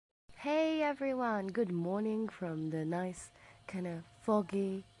Hey everyone, good morning from the nice kind of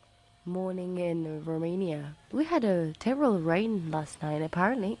foggy morning in Romania. We had a terrible rain last night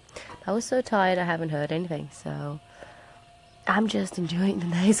apparently. I was so tired I haven't heard anything, so I'm just enjoying the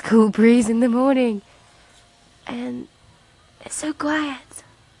nice cool breeze in the morning. And it's so quiet.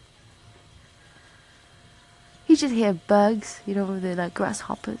 You just hear bugs, they're like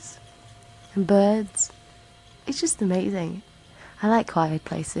grasshoppers and birds. It's just amazing. I like quiet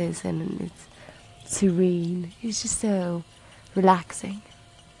places and it's serene. It's just so relaxing.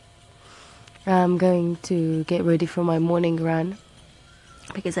 I'm going to get ready for my morning run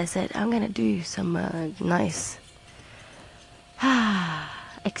because I said I'm gonna do some nice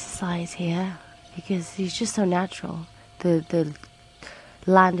exercise here because it's just so natural. The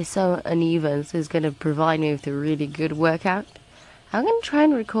land is so uneven, so it's gonna provide me with a really good workout. I'm gonna try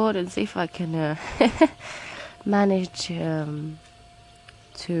and record and see if I can manage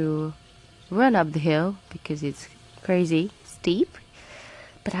to run up the hill because it's crazy steep,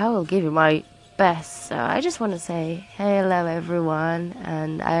 but I will give it my best. So I just want to say hello everyone,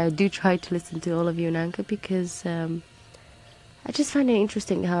 and I do try to listen to all of you in Anchor because I just find it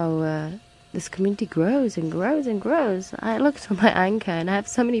interesting how this community grows and grows and grows. I looked on my Anchor and I have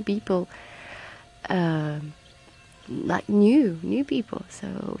so many people, like new people.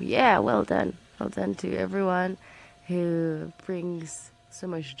 So yeah, well done to everyone who brings so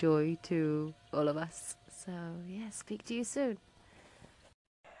much joy to all of us. So yeah, speak to you soon.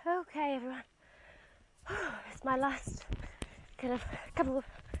 Okay, everyone. It's my last kind of couple of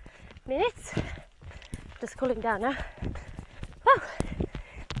minutes. Just cooling down now. Well,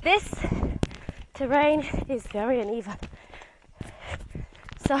 this terrain is very uneven.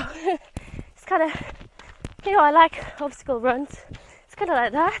 So it's kind of, I like obstacle runs. It's kind of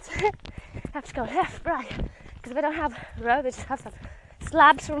like that. I have to go left, right. Because if I don't have a road, I just have some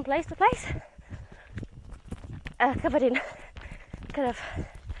slabs from place to place. Covered in kind of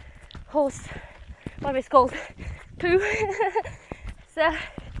horse, whatever it's called, poo. So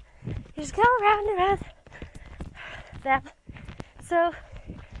you just go around and around them. So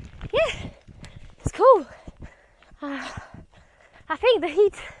yeah, it's cool. I think the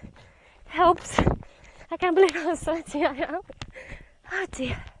heat helps. I can't believe how sweaty I am. Oh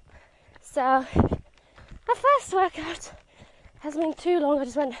dear. So my first workout hasn't been too long. I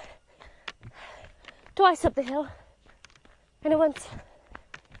just went twice up the hill, and I went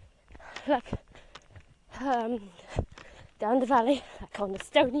like down the valley, like on the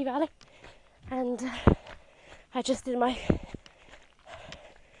Stony Valley, and I just did my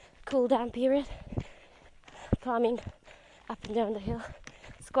cool down period, climbing up and down the hill,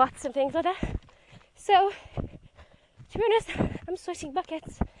 squats and things like that. So to be honest, I'm sweating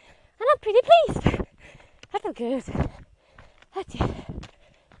buckets and I'm pretty pleased. I feel good. Oh dear.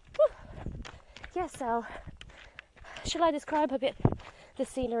 Whew. Yeah, so shall I describe a bit the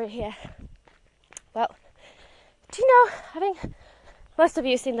scenery here? Well, do you know, I think most of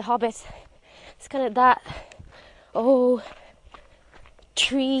you have seen The Hobbit. It's kind of that,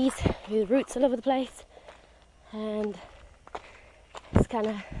 trees with roots all over the place, and it's kind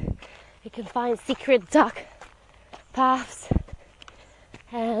of, you can find secret dark paths,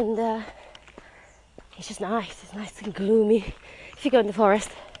 and it's just nice. It's nice and gloomy if you go in the forest.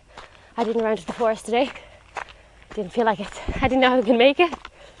 I didn't run to the forest today. Didn't feel like it. I didn't know I was gonna make it.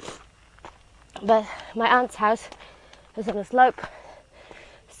 But my aunt's house is on a slope,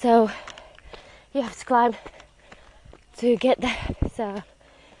 so you have to climb to get there. So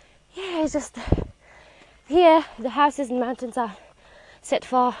yeah, it's just here the houses and mountains are set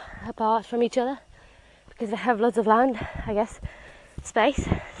far apart from each other because they have lots of land, I guess, space.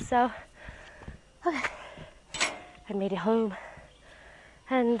 So okay, I made it home,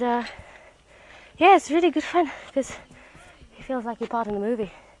 and yeah, it's really good fun because it feels like you're part of the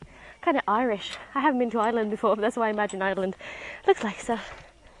movie. Kind of Irish. I haven't been to Ireland before, but that's what I imagine Ireland looks like. So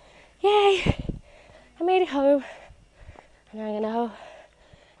yay, I made it home, and I'm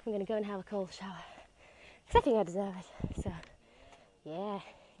gonna go and have a cold shower because I think I deserve it. So yeah,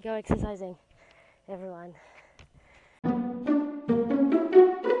 go exercising, everyone.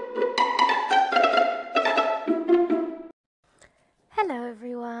 Hello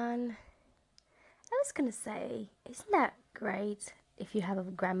everyone. I was gonna say, isn't that great if you have a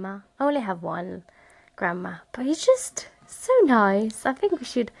grandma? I only have one grandma, but it's just so nice. I think we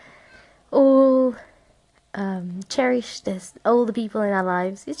should all cherish this, all the people in our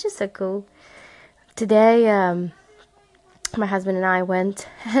lives. It's just so cool. Today, my husband and I went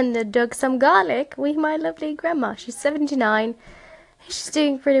and dug some garlic with my lovely grandma. She's 79. She's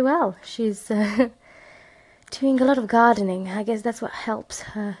doing pretty well. She's doing a lot of gardening. I guess that's what helps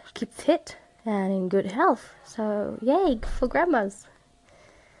her keep fit and in good health. So yay for grandmas.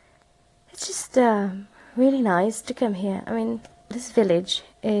 It's just really nice to come here. I mean, this village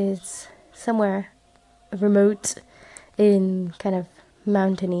is somewhere remote in kind of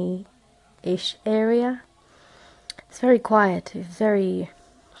mountainy-ish area. It's very quiet. It's very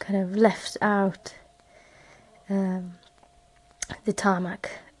kind of left out. The tarmac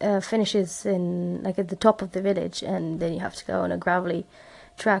finishes in like at the top of the village, and then you have to go on a gravelly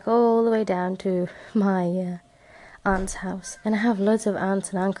track all the way down to my aunt's house. And I have loads of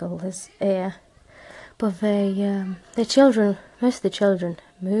aunts and uncles here, but their children, most of the children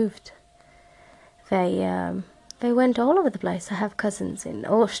moved. They went all over the place. I have cousins in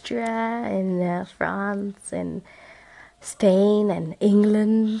Austria, in France, in Spain and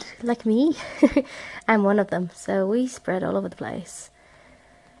England, like me. I'm one of them, so we spread all over the place.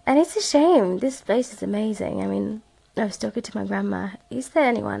 And it's a shame. This place is amazing. I mean, I was talking to my grandma. Is there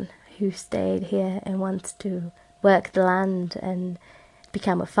anyone who stayed here and wants to work the land and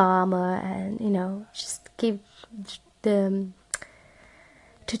become a farmer and, just keep the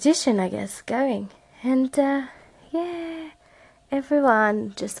tradition, I guess, going? And,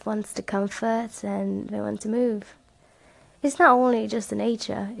 everyone just wants the comfort and they want to move. It's not only just the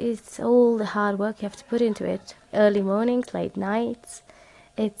nature, it's all the hard work you have to put into it. Early mornings, late nights.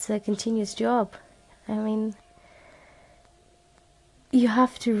 It's a continuous job. I mean, you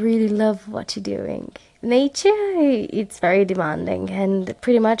have to really love what you're doing. Nature, it's very demanding, and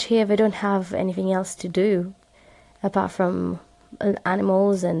pretty much here we don't have anything else to do apart from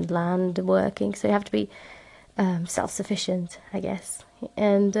animals and land working, so you have to be self-sufficient, I guess.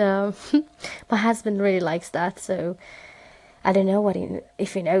 And my husband really likes that, so I don't know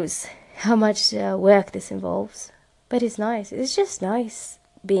if he knows how much work this involves, but it's nice. It's just nice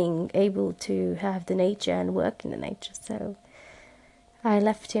being able to have the nature and work in the nature. So I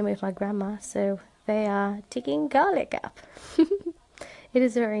left him with my grandma, so they are digging garlic up. It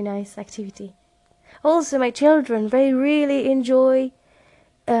is a very nice activity. Also, my children, they really enjoy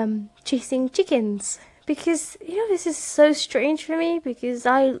chasing chickens, because this is so strange for me, because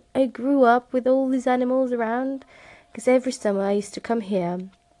I grew up with all these animals around, because every summer I used to come here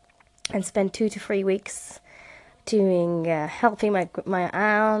and spend 2 to 3 weeks doing helping my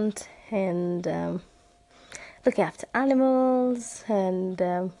aunt and looking after animals and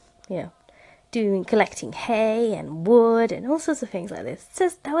collecting hay and wood and all sorts of things like this.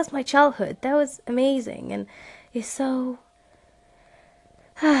 That was my childhood. That was amazing, and it's so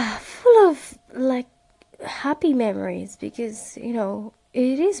full of like happy memories, because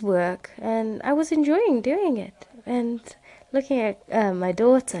it is work and I was enjoying doing it. And looking at my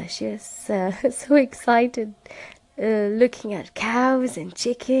daughter, she was so excited looking at cows and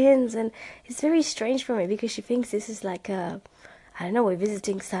chickens, and it's very strange for me because she thinks this is like I don't know, we're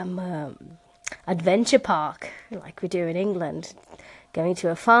visiting some adventure park like we do in England, going to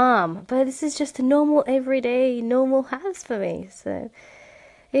a farm, but this is just a normal, everyday, normal house for me. So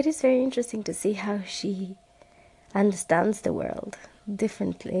it is very interesting to see how she understands the world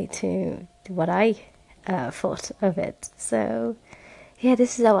differently to what I thought of it. So yeah,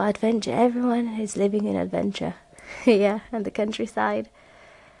 this is our adventure. Everyone is living in adventure. Yeah, and the countryside.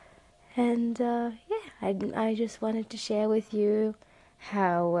 And I just wanted to share with you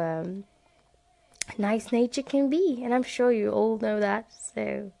how nice nature can be, and I'm sure you all know that.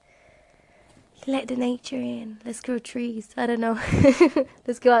 So let the nature in. Let's grow trees. I don't know.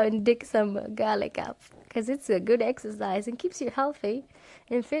 Let's go out and dig some garlic up, because it's a good exercise and keeps you healthy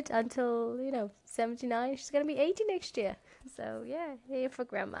and fit until 79. She's gonna be 80 next year. So yeah, here for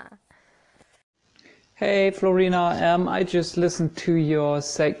grandma. Hey Florina, I just listened to your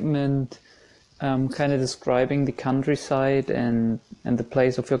segment, kind of describing the countryside and the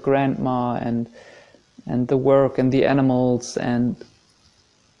place of your grandma and the work and the animals, and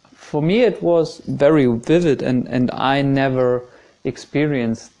for me it was very vivid, and I never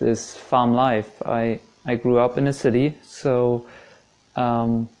experienced this farm life. I grew up in a city, so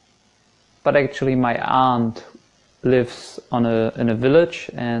but actually my aunt lives in a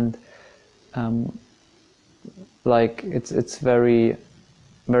village, and like it's very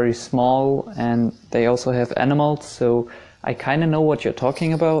very small, and they also have animals, so I kind of know what you're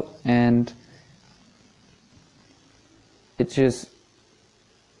talking about, and it just,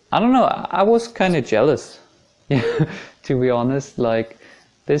 I don't know, I was kind of jealous, yeah, to be honest. Like,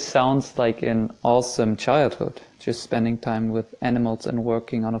 this sounds like an awesome childhood, just spending time with animals and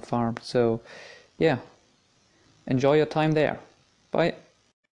working on a farm. So yeah, enjoy your time there. Bye.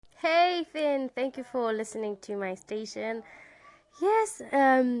 Hey Finn, thank you for listening to my station. Yes,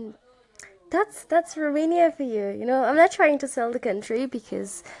 that's Romania for you. You know, I'm not trying to sell the country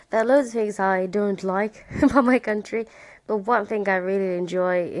because there are loads of things I don't like about my country. But one thing I really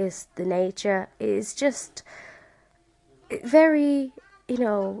enjoy is the nature. It's just very, you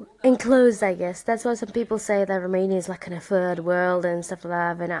know, enclosed, I guess. That's why some people say that Romania is like in a third world and stuff like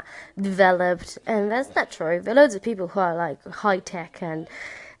that, and not developed. And that's not true. There are loads of people who are like high tech and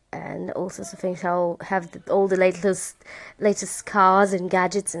all sorts of things. How have all the latest cars and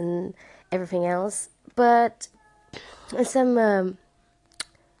gadgets and everything else. But some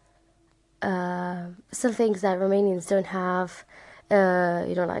things that Romanians don't have,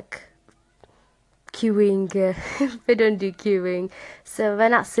 you know, like queuing. They don't do queuing, so we're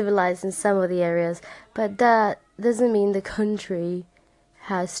not civilized in some of the areas. But that doesn't mean the country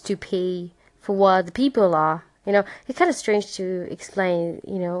has to pay for what the people are. You know, it's kind of strange to explain.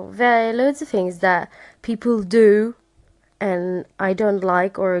 You know, there are loads of things that people do, and I don't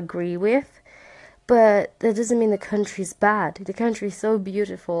like or agree with. But that doesn't mean the country's bad. The country's so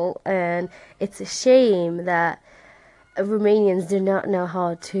beautiful, and it's a shame that Romanians do not know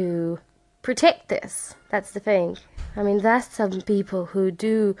how to protect this. That's the thing. I mean, there's some people who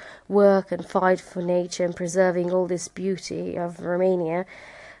do work and fight for nature and preserving all this beauty of Romania,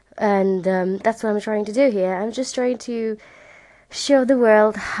 and that's what I'm trying to do here. I'm just trying to show the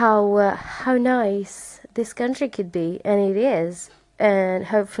world how nice this country could be, and it is. And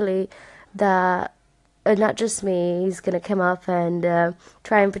hopefully, that not just me is gonna come up and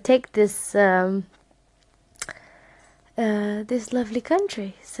try and protect this lovely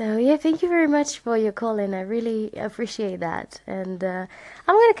country. So yeah, thank you very much for your call in. I really appreciate that. And I'm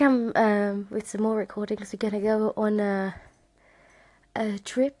gonna come with some more recordings. We're gonna go on a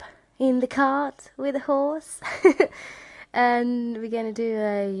trip in the cart with a horse, and we're gonna do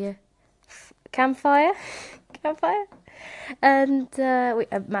a campfire, campfire, and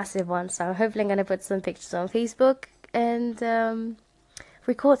a massive one. So hopefully I'm gonna put some pictures on Facebook and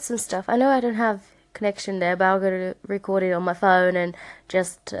record some stuff. I know I don't have connection there, but I'm gonna record it on my phone and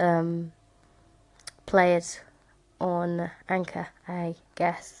just play it on Anchor, I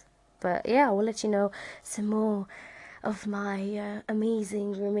guess. But yeah, I will let you know some more of my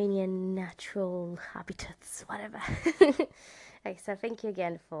amazing Romanian natural habitats, whatever. Okay, so thank you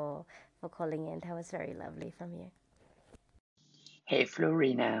again for calling in. That was very lovely from you. Hey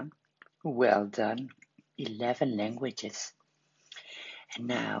Florina, well done. 11 languages. And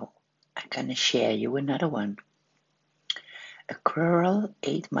now I'm gonna share you another one. A squirrel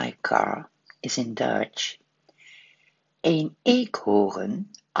ate my car is in Dutch. Een eekhoorn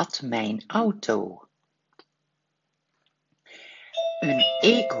at mijn auto. Een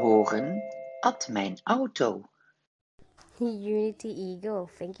eekhoorn at mijn auto. Unity Eagle,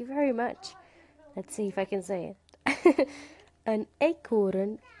 thank you very much. Let's see if I can say it. An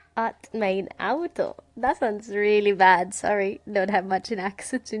eekhoorn at mijn auto. That sounds really bad. Sorry, don't have much an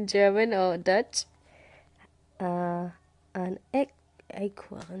accent in German or Dutch. An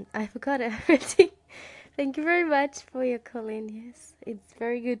eekhoorn. I forgot it already. Thank you very much for your call in. Yes, it's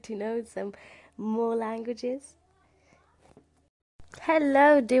very good to know some more languages.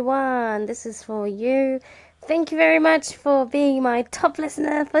 Hello, Dewan. This is for you. Thank you very much for being my top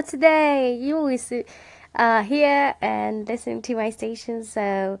listener for today. You always here and listening to my station,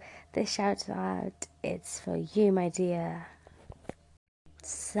 so this shout out, it's for you, my dear.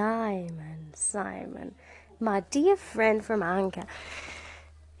 Simon, my dear friend from Anchor.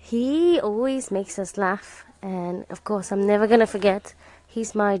 He always makes us laugh, and of course I'm never gonna forget,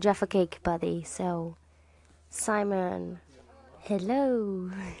 he's my Jaffa Cake buddy. So Simon,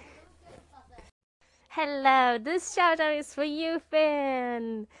 hello. Hello, this shout out is for you,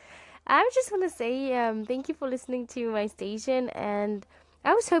 Finn. I just want to say thank you for listening to my station, and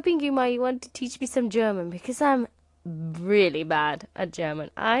I was hoping you might want to teach me some German because I'm really bad at German.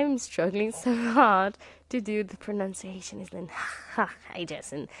 I'm struggling so hard to do the pronunciation. It's like, I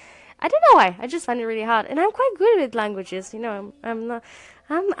just, and I don't know why. I just find it really hard, and I'm quite good with languages. You know,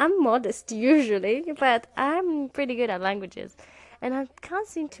 I'm modest usually, but I'm pretty good at languages, and I can't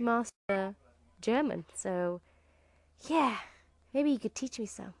seem to master German. So, yeah, maybe you could teach me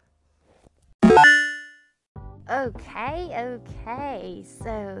some. Okay,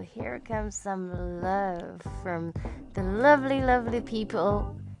 so here comes some love from the lovely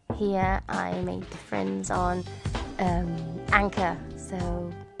people here. I made friends on Anchor, so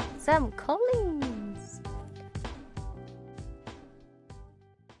some callings.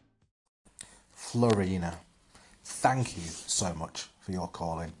 Florina, thank you so much for your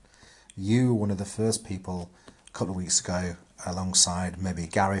calling. You were one of the first people a couple of weeks ago, alongside maybe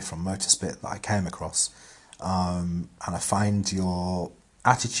Gary from Motorspit, that I came across. And I find your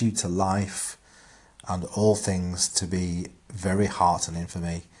attitude to life and all things to be very heartening for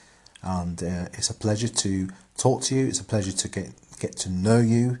me. And it's a pleasure to talk to you. It's a pleasure to get to know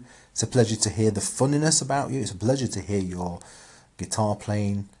you. It's a pleasure to hear the funniness about you. It's a pleasure to hear your guitar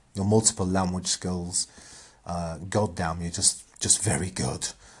playing, your multiple language skills. God damn, you're just very good.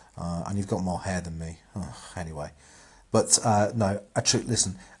 And you've got more hair than me. Anyway. But no,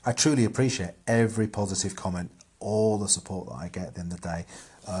 listen, I truly appreciate every positive comment, all the support that I get at the end of the day.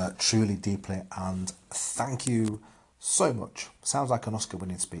 Truly, deeply, and thank you so much. Sounds like an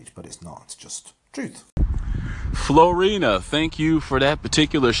Oscar-winning speech, but it's not. It's just truth. Florina, thank you for that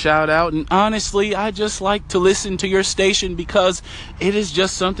particular shout out. And honestly, I just like to listen to your station because it is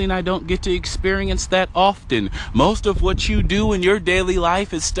just something I don't get to experience that often. Most of what you do in your daily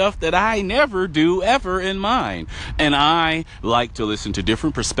life is stuff that I never do ever in mine. And I like to listen to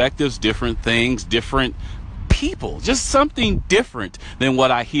different perspectives, different things, different people, just something different than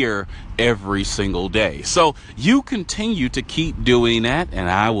what I hear every single day. So you continue to keep doing that, and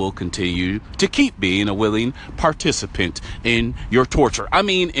I will continue to keep being a willing participant in your torture.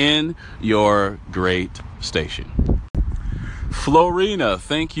 In your great station. Florina,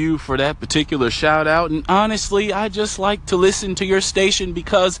 thank you for that particular shout out. And honestly, I just like to listen to your station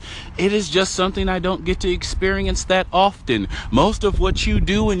because it is just something I don't get to experience that often. Most of what you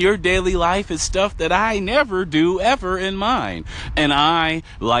do in your daily life is stuff that I never do ever in mine. And I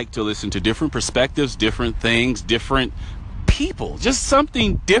like to listen to different perspectives, different things, different people, just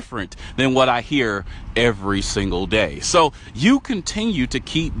something different than what I hear every single day. So you continue to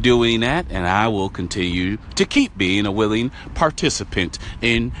keep doing that, and I will continue to keep being a willing participant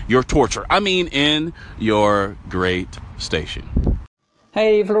in your torture. In your great station.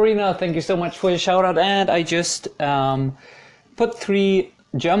 Hey Florina, thank you so much for your shout out, and I just put 3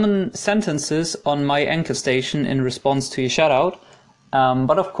 German sentences on my anchor station in response to your shout out.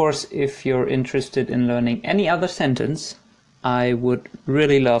 But of course, if you're interested in learning any other sentence, I would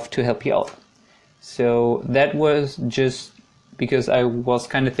really love to help you out. So that was just because I was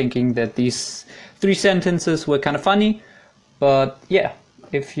kind of thinking that these 3 sentences were kind of funny. But yeah,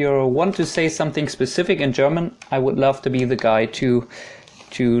 if you want to say something specific in German, I would love to be the guy to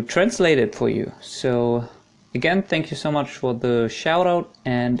translate it for you. So again, thank you so much for the shout out,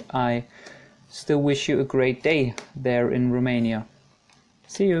 and I still wish you a great day there in Romania.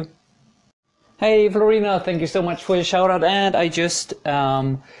 See you. Hey Florina, thank you so much for your shout out, and I just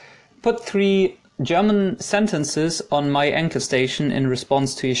put 3 German sentences on my anchor station in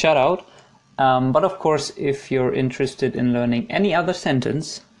response to your shout out. But of course, if you're interested in learning any other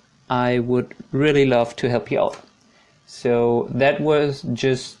sentence, I would really love to help you out. So that was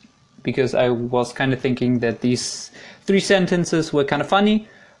just because I was kind of thinking that these 3 sentences were kind of funny.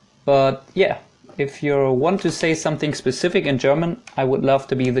 But yeah, if you want to say something specific in German, I would love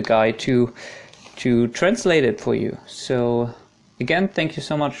to be the guy to translate it for you. So again, thank you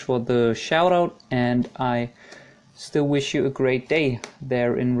so much for the shout out, and I still wish you a great day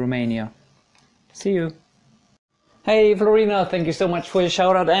there in Romania. See you. Hey Florina, thank you so much for your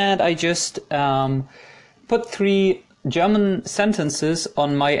shout out, and I just put 3 German sentences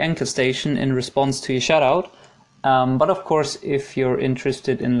on my anchor station in response to your shout out. But of course, if you're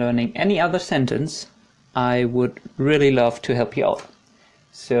interested in learning any other sentence, I would really love to help you out.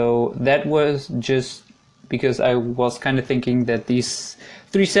 So that was just because I was kind of thinking that these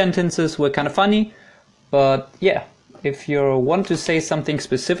 3 sentences were kind of funny. But yeah, if you want to say something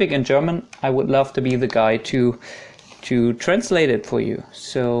specific in German, I would love to be the guy to translate it for you.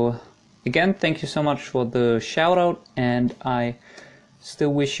 So again, thank you so much for the shout out, and I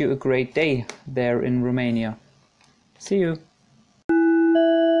still wish you a great day there in Romania. See you.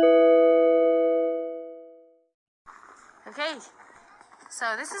 Okay,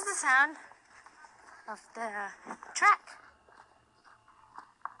 so this is the sound of the track.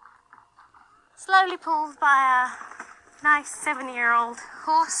 Slowly pulled by a nice 7-year-old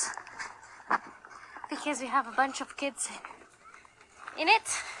horse, because we have a bunch of kids in it,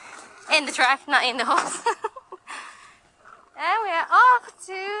 in the track, not in the horse. And we are off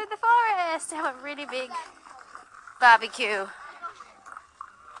to the forest to have a really big barbecue.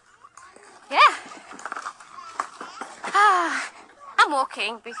 Yeah. I'm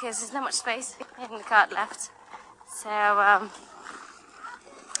walking because there's not much space in the cart left. So I'm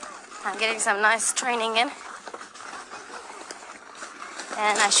getting some nice training in.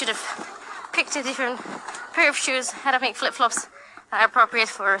 And I should have picked a different pair of shoes, how to make flip-flops that are appropriate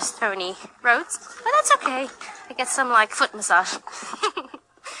for stony roads. But that's okay. I get some foot massage.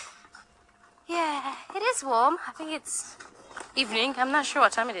 Yeah, it is warm. I think it's evening. I'm not sure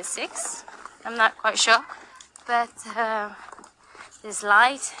what time it is. 6? I'm not quite sure. But is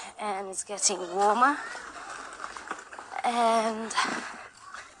light and it's getting warmer. And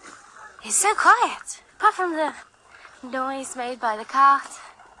it's so quiet, apart from the noise made by the cart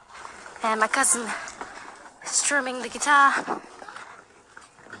and my cousin strumming the guitar.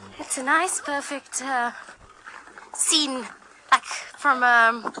 It's a nice, perfect scene, like from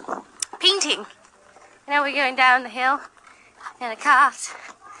a painting. You know, we're going down the hill in a cart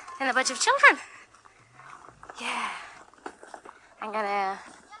and a bunch of children. Yeah. I'm gonna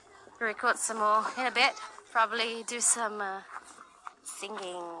record some more in a bit. Probably do some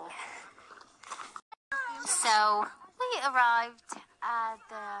singing. So we arrived at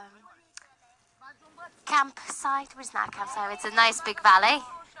the campsite. Well, it's not a campsite, it's a nice big valley.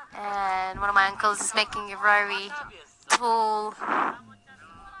 And one of my uncles is making a very tall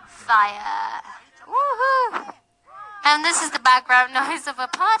fire. Woohoo! And this is the background noise of a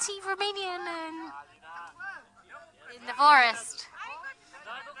party Romanian in the forest.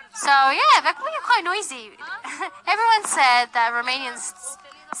 So yeah, we're quite noisy. Everyone said that Romanians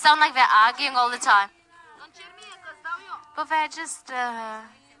sound like they're arguing all the time. But they're just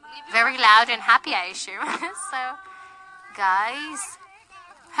very loud and happy, I assume. So, guys,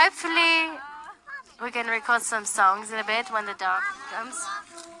 hopefully we're going to record some songs in a bit when the dark comes.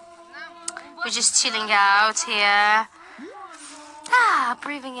 We're just chilling out here.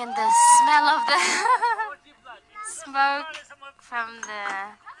 Breathing in the smell of the smoke from the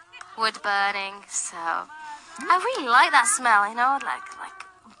wood burning. So, I really like that smell, you know, like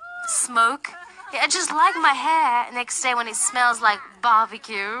smoke. Yeah, I just like my hair next day when it smells like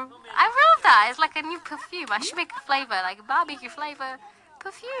barbecue. I love that. It's like a new perfume. I should make a flavor, like a barbecue flavor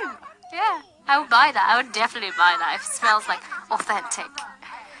perfume. Yeah, I would buy that. I would definitely buy that if it smells like authentic.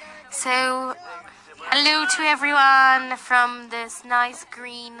 So, hello to everyone from this nice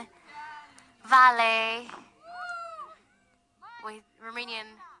green valley with Romanian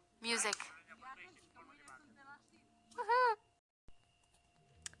music. Woohoo!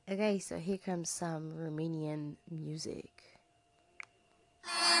 Okay, so here comes some Romanian music.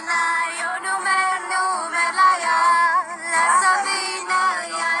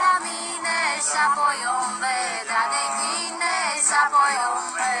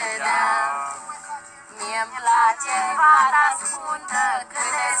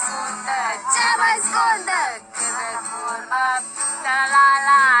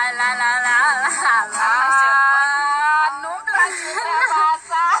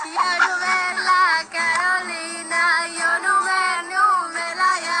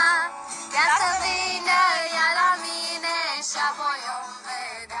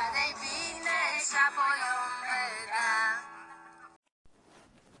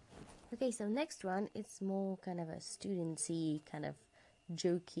 Okay, so next one, it's more kind of a studency, kind of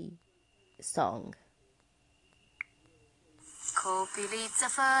jokey song. Copiliță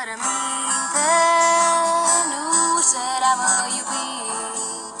fără minte, nu ușăra mă iubi,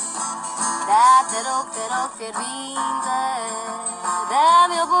 dar te rog fierbinte,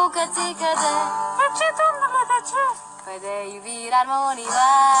 dă-mi o bucățică de... De ce, domnule, de ce? Păi de iubire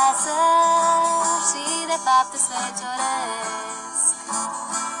armonioasă și de fapt îți fecioresc.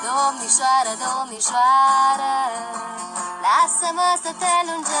 Domnișoară, domnișoară, lasă-mă să te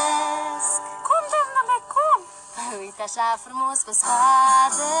lungesc. Cum, domnule, cum? Uite așa frumos pe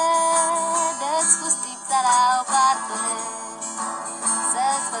spate, dă-ți fustița la o parte,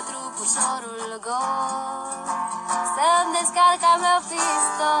 să-ți văd trupușorul gol, să-mi descarc al meu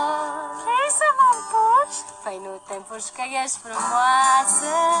pistol. Vrei să mă împuci? Păi nu te împuci că ești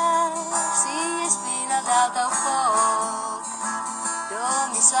frumoasă și ești plină de-al tău foc.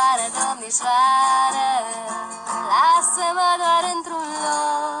 Domnișoară, domnișoară, lasă-mă doar într-un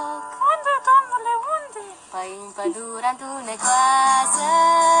loc. Unde, domnule, unde? Păi în pădurea întunecoasă,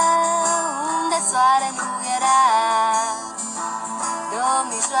 unde soare nu era.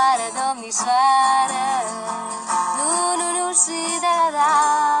 Domnișoară, domnișoară, nu și de-la-da.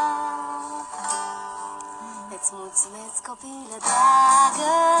 Îți mulțumesc, copilă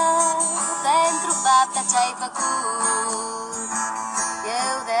dragă, pentru fapta ce-ai făcut.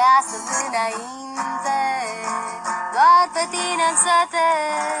 Eu de astăzi înainte doar pe tine îmi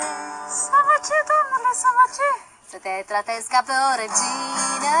sătesc. Să mă ce, domnule, să mă ce? Să te tratez ca pe o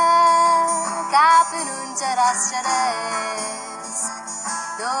regină, ca pe un îngeraș ceresc.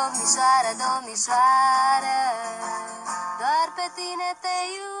 Domnișoară, domnișoară, doar pe tine te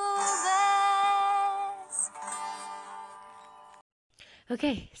iubesc.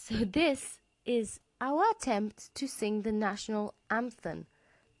 Okay, so this is our attempt to sing the national anthem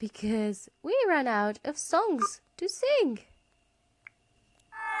because we ran out of songs to sing.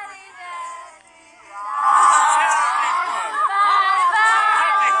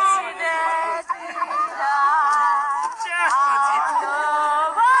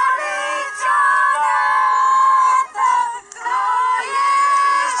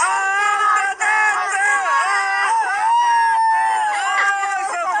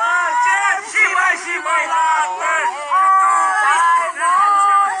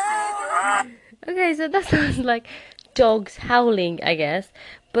 Okay, so that sounds like dogs howling, I guess.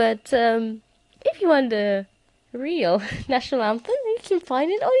 But if you want the real national anthem, you can find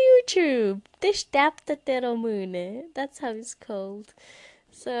it on YouTube. This Daptatero Mune. That's how it's called.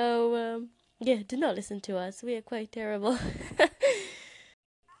 So, yeah, do not listen to us. We are quite terrible.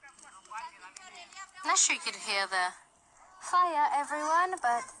 Not sure you could hear the fire, everyone,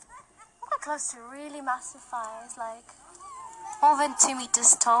 but I'm quite close to really massive fires, like more than 2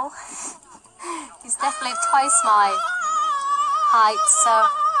 meters tall. He's definitely twice my height, so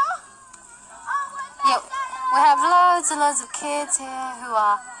yeah, we have loads and loads of kids here who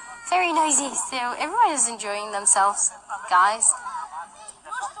are very noisy, so everyone is enjoying themselves, guys.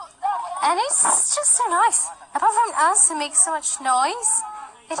 And it's just so nice. Apart from us who make so much noise,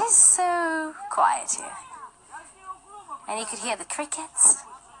 it is so quiet here. And you could hear the crickets.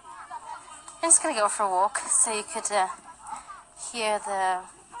 I'm just gonna go for a walk so you could hear the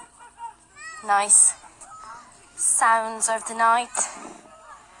nice sounds of the night.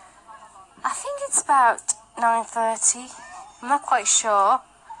 I think it's about 9:30. I'm not quite sure,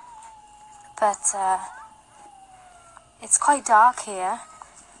 but it's quite dark here,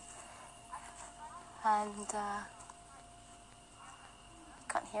 and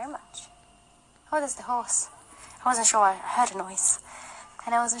can't hear much. Oh, there's the horse. I wasn't sure. I heard a noise,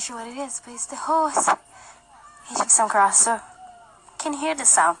 and I wasn't sure what it is, but it's the horse. He took some grass, so can hear the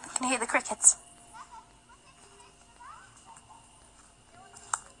sound. Can hear the crickets.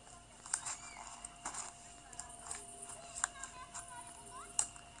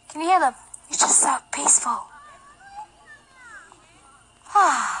 Can you hear them? It's just so peaceful.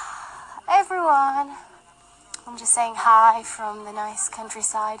 Everyone, I'm just saying hi from the nice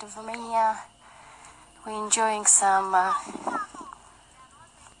countryside of Romania. We're enjoying some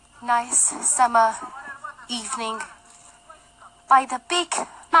nice summer evening by the big,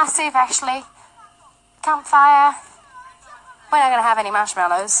 massive, actually, campfire. We're not going to have any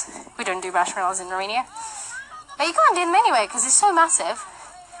marshmallows. We don't do marshmallows in Romania. But you can't do them anyway because it's so massive.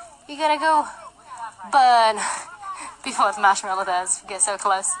 You gotta go burn before the marshmallow does. You get so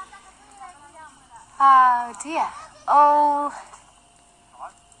close. Oh dear. Oh,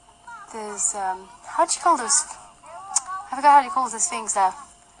 there's how do you call those? I forgot how you call those things that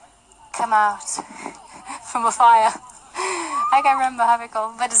come out from a fire. I can't remember how they're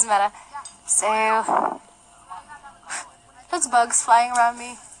called, but it doesn't matter. So, lots of bugs flying around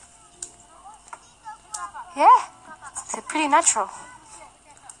me. Yeah, it's pretty natural.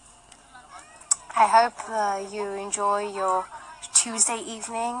 I hope you enjoy your Tuesday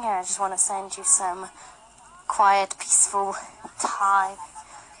evening. I just want to send you some quiet, peaceful time.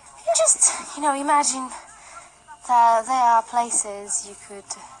 And just, imagine that there are places you could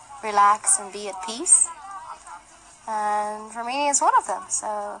relax and be at peace. And Romania is one of them.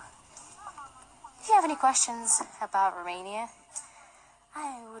 So if you have any questions about Romania,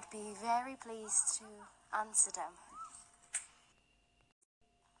 I would be very pleased to answer them.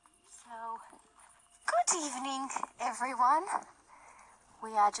 So, good evening, everyone.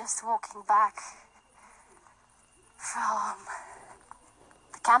 We are just walking back from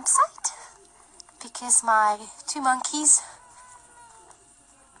the campsite because my 2 monkeys,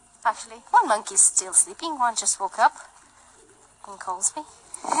 actually, 1 monkey is still sleeping, 1 just woke up and calls me.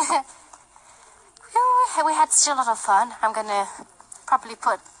 We had still a lot of fun. I'm gonna probably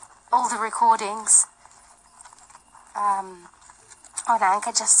put all the recordings on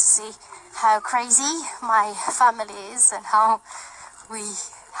Anchor just to see how crazy my family is and how we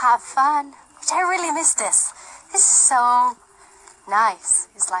have fun. Which I really miss this. This is so nice.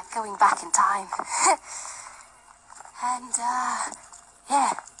 It's like going back in time. And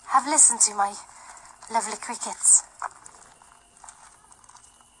yeah, have listened to my lovely crickets.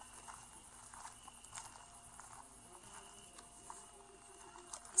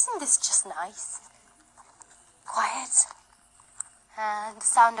 Isn't this just nice? Quiet. And the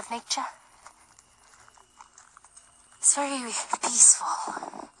sound of nature. It's very peaceful.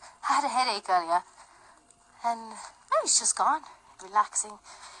 I had a headache earlier, and now it's just gone. Relaxing,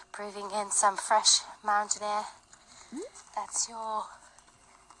 breathing in some fresh mountain air. That's your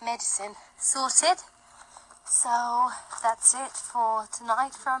medicine sorted. So that's it for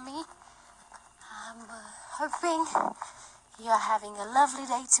tonight from me. I'm hoping you're having a lovely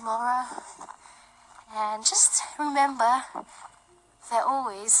day tomorrow. And just remember, there are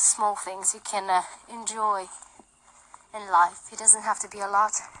always small things you can enjoy in life. It doesn't have to be a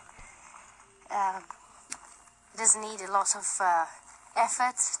lot. It doesn't need a lot of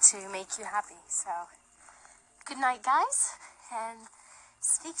effort to make you happy. So, good night, guys, and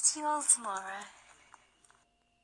speak to you all tomorrow.